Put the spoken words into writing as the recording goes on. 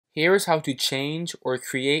Here is how to change or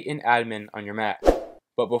create an admin on your Mac.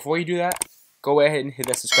 But before you do that, go ahead and hit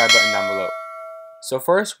that subscribe button down below. So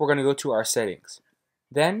first, we're going to go to our settings.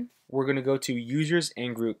 Then, we're going to go to users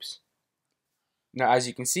and groups. Now, as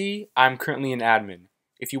you can see, I'm currently an admin.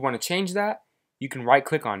 If you want to change that, you can right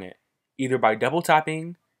click on it, either by double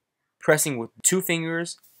tapping, pressing with 2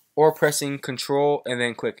 fingers, or pressing Control and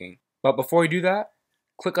then clicking. But before you do that,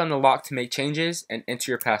 click on the lock to make changes and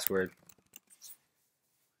enter your password.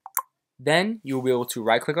 Then you will be able to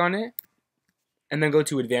right click on it and then go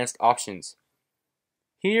to advanced options.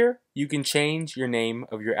 Here you can change your name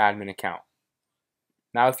of your admin account.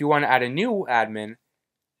 Now if you want to add a new admin,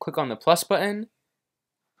 click on the plus button,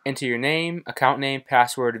 enter your name, account name,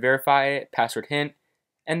 password, verify it, password hint,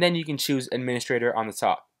 and then you can choose administrator on the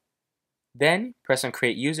top. Then press on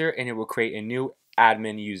create user and it will create a new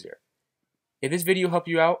admin user. If this video helped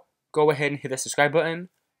you out, go ahead and hit the subscribe button,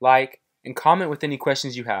 like, and comment with any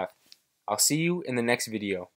questions you have. I'll see you in the next video.